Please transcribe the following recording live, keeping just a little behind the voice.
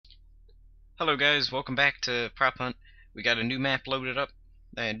Hello guys, welcome back to Prop Hunt. We got a new map loaded up,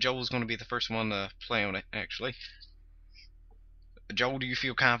 and Joel's going to be the first one to play on it, actually. Joel, do you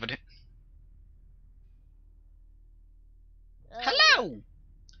feel confident? Hello!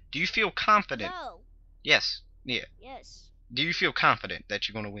 Do you feel confident? No. Yes. Yeah. Yes. Do you feel confident that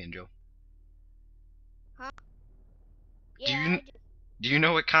you're going to win, Joel? Huh? Do Yeah, you I do. do you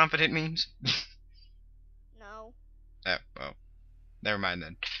know what confident means? No. Oh, well, never mind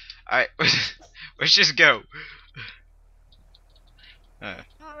then. Alright, let's just go. Not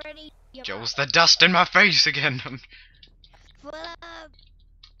ready. You're Joel's the dust in my face again. Full up.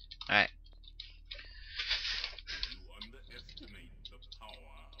 Alright. You underestimate the power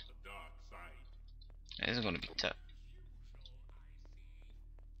of the dark side. This is going to be tough.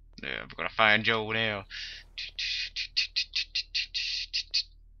 Yeah, we're going to find Joel now.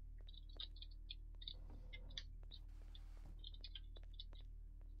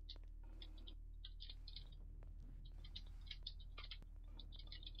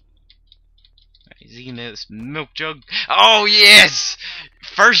 He's eating this milk jug. Oh yes!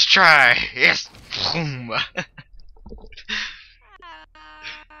 First try. Yes. Boom.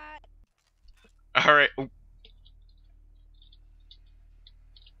 All right. Oh.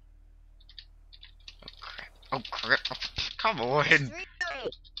 Oh crap! Oh, come on.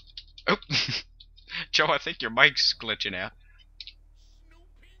 Oh. Joe, I think your mic's glitching out.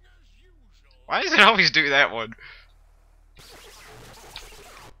 Why does it always do that one?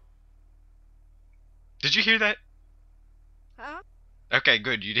 Did you hear that? Huh? Okay,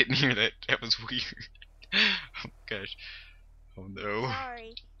 good. You didn't hear that. That was weird. Oh gosh. Oh no.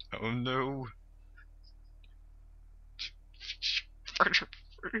 Sorry. Oh no.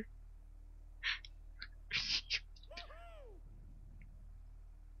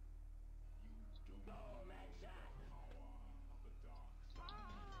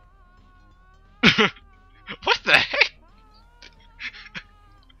 What the heck?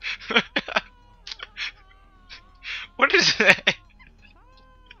 What is that?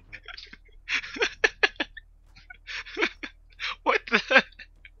 What the?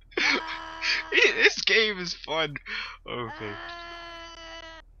 This game is fun. Okay.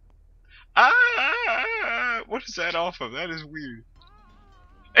 What is that off of? That is weird.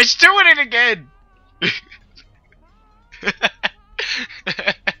 It's doing it again.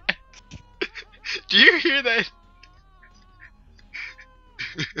 Do you hear that?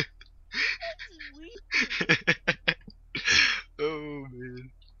 Oh man.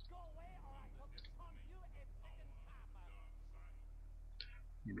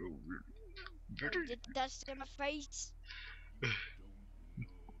 No, better. Get dust in my face.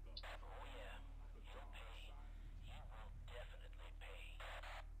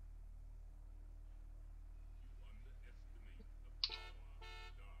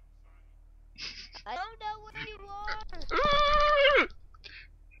 I don't know where you are.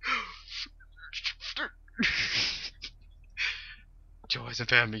 Joe hasn't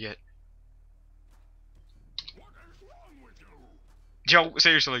found me yet. Joe,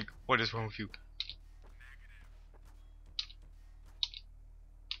 seriously, what is wrong with you?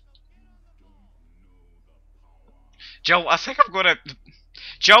 Joe, I think I'm gonna...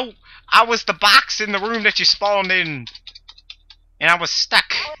 Joe, I was the box in the room that you spawned in. And I was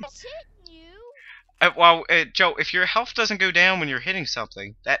stuck. I was hitting you. Well, Joe, if your health doesn't go down when you're hitting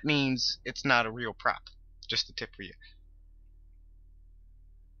something, that means it's not a real prop. Just a tip for you.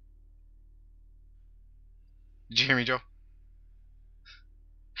 Did you hear me, Joe?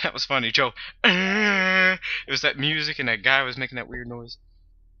 That was funny, Joe. It was that music and that guy was making that weird noise.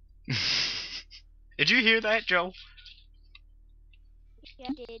 Did you hear that, Joe? Yeah,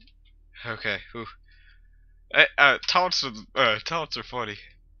 I did. Okay. Whew. Taunts are funny.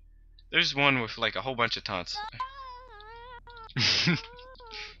 There's one with like a whole bunch of taunts.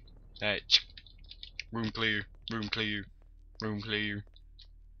 Alright. Room clear. Room clear. Room clear.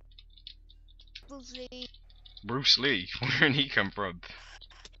 Bruce Lee. Bruce Lee. Where did he come from?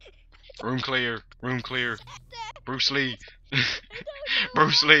 Room clear. Room clear. Bruce Lee.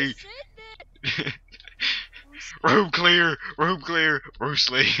 Bruce Lee. Room clear. Room clear.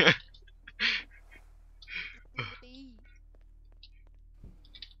 Bruce Lee.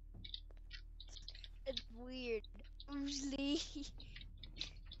 It's weird. Bruce Lee.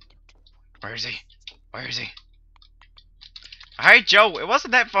 Where is he? Where is he? Alright, Joe, it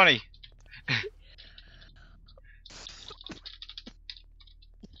wasn't that funny.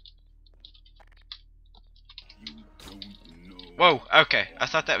 Whoa, okay. I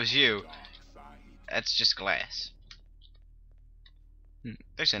thought that was you. That's just glass.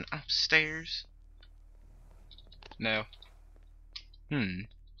 There's an upstairs. No.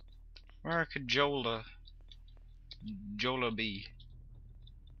 Where could Jola be?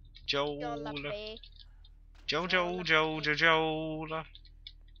 Jola. Jollibee. Jola.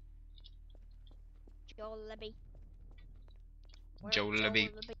 Jollibee. Where Jollibee.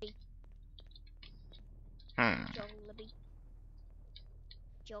 Jollibee? Hmm. Jollibee.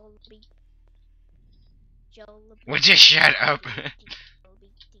 Jollibee. Jollibee. Would you shut up? Jollibee.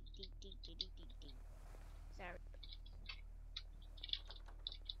 Sorry.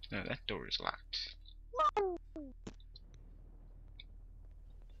 No, that door is locked. Whoa!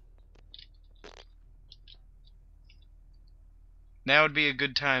 Now would be a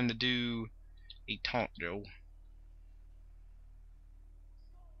good time to do a taunt, Joe.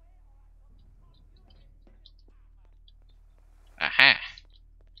 Aha!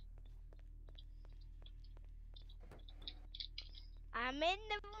 I'm in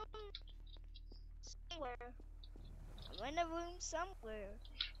the room somewhere. I'm in a room somewhere.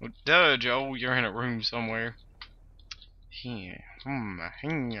 Well, duh, Joe, you're in a room somewhere. Here.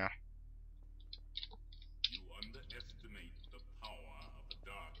 Here. You underestimate the power of the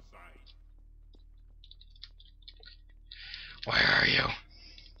dark side. Where are you?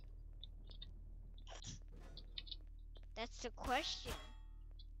 That's the question.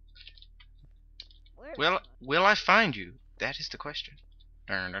 Where Will am I? will I find you? That is the question.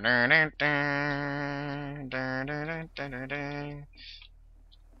 Dun, dun, dun, dun, dun, dun, dun, dun, dun, dun.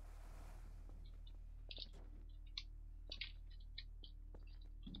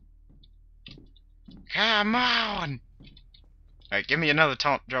 Come on! Alright, give me another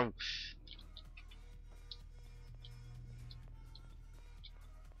taunt, Joe.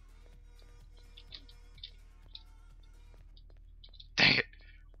 Dang it.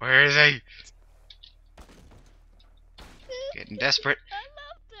 Where is he? Getting desperate. I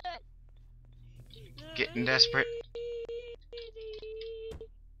love that. Getting desperate.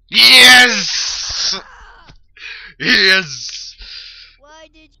 Yes! Yes! Why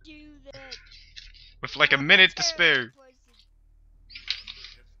did you do that? With like a minute to spare.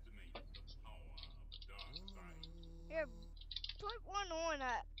 Underestimate the power of the dark side. Here, put one on.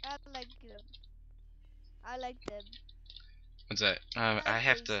 I like them. I like them. What's that? I I like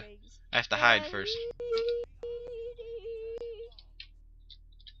have those to things. hide first.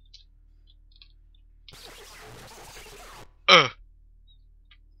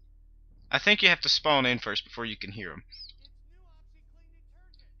 I think you have to spawn in first before you can hear them.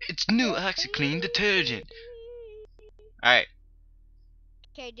 It's new OxyClean detergent. Alright.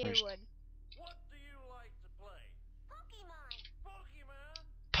 Okay, do First. one. What do you like to play?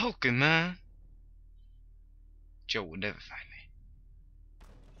 Pokemon. Pokemon. Joe will never find me.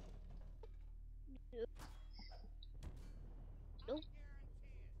 Nope.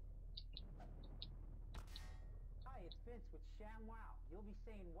 Hi, it's Vince with Sham Wow. You'll be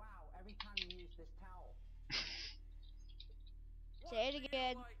saying wow every time you use this towel. Say it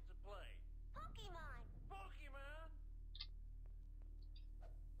again. Like to play? Pokemon.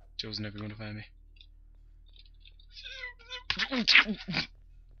 Joe's never gonna find me.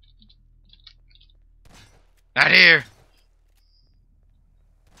 Not here.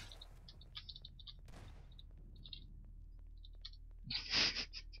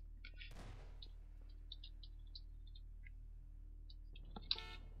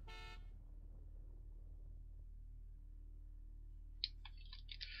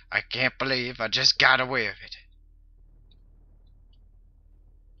 I can't believe I just got away with it.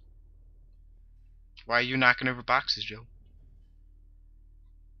 Why are you knocking over boxes, Joe?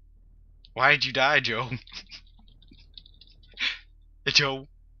 Why did you die, Joe? Joe?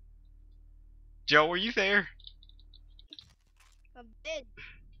 Joe, are you there? I'm dead.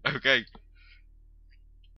 Okay.